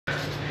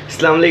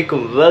Assalamu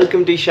alaikum,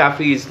 welcome to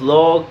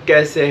Shaffy'svlog.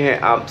 कैसे हैं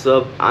आप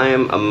सब? I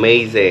am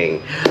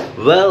amazing.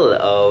 Well,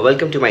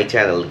 welcome to my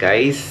channel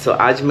guys. So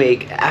आज मैं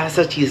एक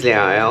ऐसा चीज़ ले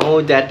आया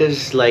हूँ that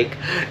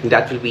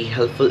will be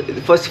helpful.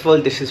 First of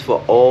all, this is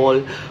for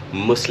all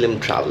Muslim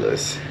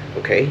travelers.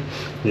 Okay.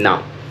 Now,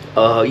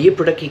 ये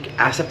प्रोडक्ट एक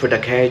ऐसा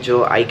प्रोडक्ट है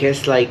जो I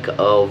guess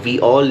we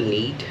all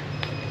need.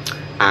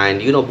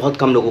 And you know बहुत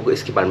कम लोगों को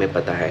इसके बारे में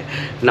पता है.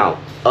 Now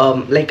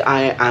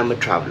I am a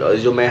traveller,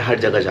 जो मैं हर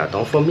जगह जाता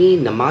हूँ. फॉर मी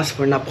नमाज़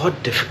पढ़ना बहुत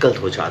डिफ़िकल्ट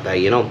हो जाता है.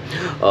 You know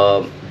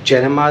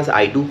जनमाज,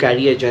 I do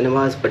carry a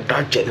जनमाज, but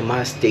that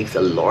जनमाज takes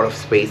a lot of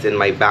space in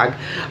my bag.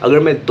 अगर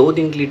मैं 2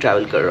 दिन के लिए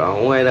ट्रैवल कर रहा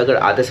हूँ एंड अगर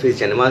आधा स्पेस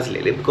जनमाज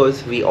ले ले,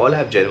 because we all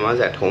have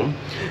जनमाज at home.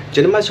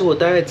 जनमाज जो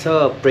होता है इट्स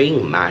अ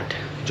प्रेइंग मैट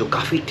जो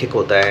काफ़ी थिक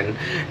होता है and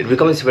it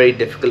becomes very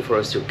difficult for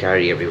us to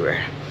carry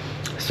everywhere.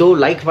 So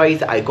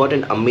likewise, I got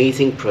an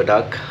amazing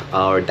product,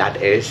 that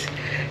is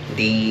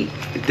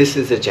this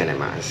is a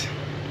Janamaz.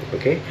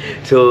 Okay,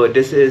 so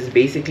this is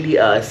basically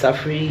a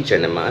Safri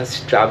Janamaz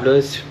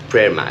traveler's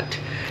prayer mat.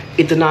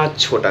 इतना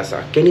छोटा सा.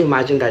 Can you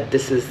imagine that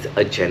this is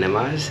a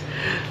Janamaz?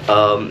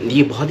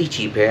 ये बहुत ही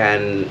cheap है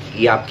and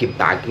ये आपके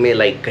bag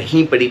में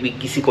कहीं पर भी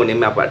किसी कोने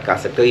में आप अटका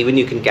सकते हो. Even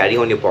you can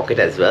carry on your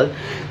pocket as well.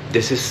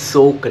 This is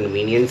so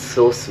convenient,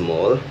 so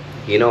small.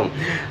 You know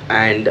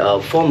and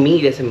for me,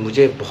 जैसे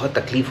मुझे बहुत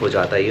तकलीफ़ हो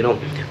जाता है. यू नो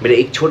मेरा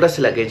एक छोटा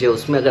सा लगेज है,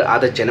 उसमें अगर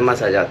आधा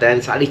जनमास आ जाता है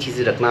एंड सारी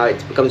चीज़ें रखना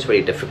इट्स बिकम्स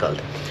वेरी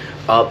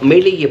डिफ़िकल्ट.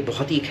 मेरे लिए ये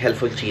बहुत ही एक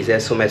हेल्पफुल चीज़ है.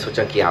 सो मैं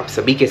सोचा कि आप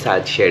सभी के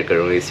साथ शेयर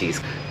करूँ इस चीज़.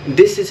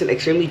 This is an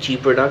extremely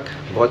cheap product.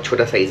 बहुत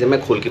छोटा साइज़ है,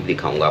 मैं खोल के भी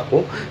दिखाऊंगा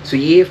आपको. सो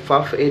ये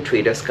फफ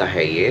ट्रेडर्स का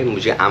है. ये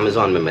मुझे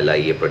अमेज़ॉन में मिला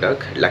ये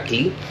product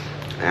luckily.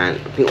 And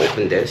let me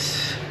open this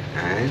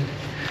and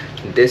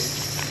this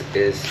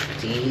is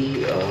the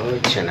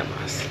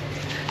Janamaz.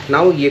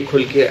 Now ये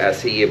खुल के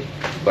ऐसे ये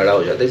बड़ा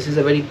हो जाता है. दिस इज़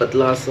अ वेरी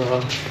पतला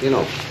सा, you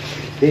know,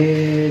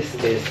 this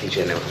is the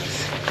जनमाज.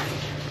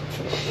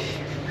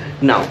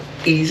 Now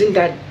isn't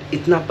that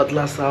इतना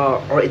पतला सा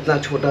और इतना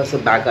छोटा सा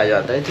बैग आ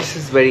जाता है. This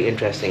is very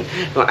interesting.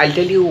 Now I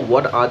tell you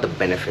what are the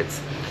benefits.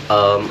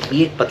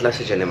 ये एक पतला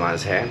सा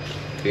जनमाज है,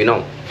 यू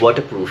नो,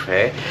 वाटर प्रूफ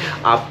है.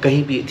 आप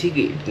कहीं भी, ठीक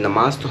है,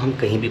 नमाज तो हम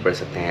कहीं भी पढ़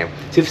सकते हैं,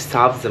 सिर्फ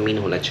साफ़ ज़मीन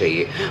होना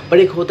चाहिए. पर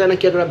एक होता है ना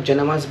कि अगर आप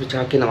जनमाज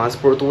बिछा के नमाज़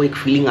पढ़ो तो वो एक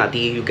फीलिंग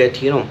आती है. यू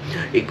गेट, यू नो,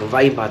 एक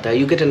वाइब आता है.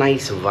 You get a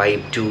nice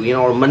vibe to, you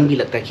know, और मन भी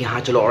लगता है कि हाँ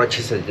चलो और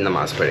अच्छे से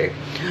नमाज़ पढ़े.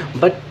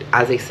 But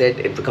as I said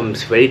it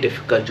becomes very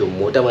difficult. जो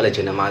मोटा वाला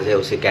जनमाज है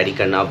उसे कैरी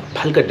करना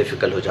हल्का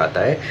डिफ़िकल्ट हो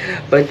जाता है.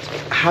 But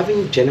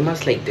having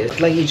जनमाज like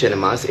this, like ये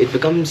जनमाज, it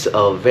becomes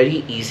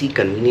very easy,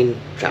 convenient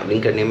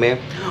travelling करने में.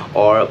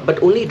 और बट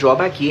ओनली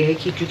ड्रॉबैक ये है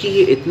कि क्योंकि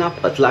ये इतना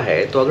पतला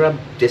है तो अगर आप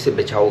जैसे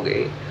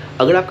बिछाओगे,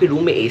 अगर आपके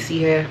रूम में एसी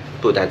है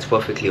तो दैट्स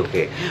परफेक्टली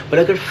ओके. पर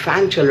अगर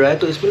फ़ैन चल रहा है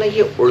तो इसमें ना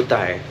ये उड़ता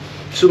है.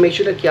 सो मेक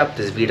श्योर कि आप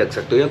तस्वीर रख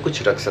सकते हो या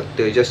कुछ रख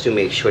सकते हो just to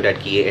make sure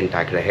that कि ये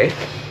इंटैक्ट रहे.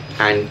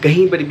 एंड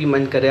कहीं पर भी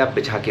मन करे आप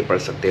बिछा के पढ़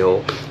सकते हो.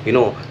 यू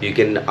नो यू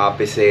कैन,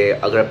 आप इसे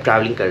अगर आप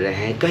ट्रैवलिंग कर रहे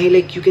हैं कहीं,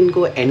 you can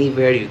go any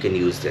where, you can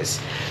use this.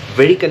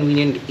 Very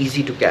convenient,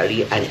 easy to carry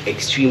and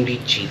extremely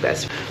cheap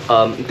as.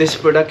 This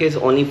product is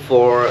only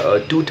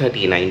for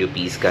 239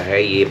 rupees का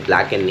है. ये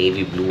ब्लैक एंड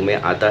नेवी ब्लू में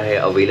आता है,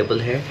 अवेलेबल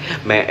है.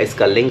 मैं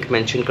इसका लिंक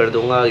मेंशन कर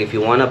दूंगा. If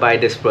you want to by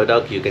this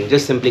product you can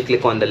just simply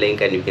click on the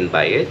link and you can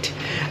buy it.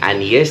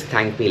 And yes,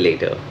 thank me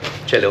later.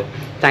 चलो,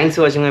 thanks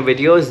for watching my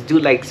videos. Do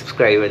like,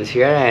 subscribe and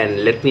share,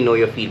 and let me know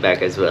your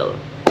feedback as well.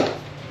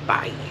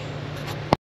 Bye.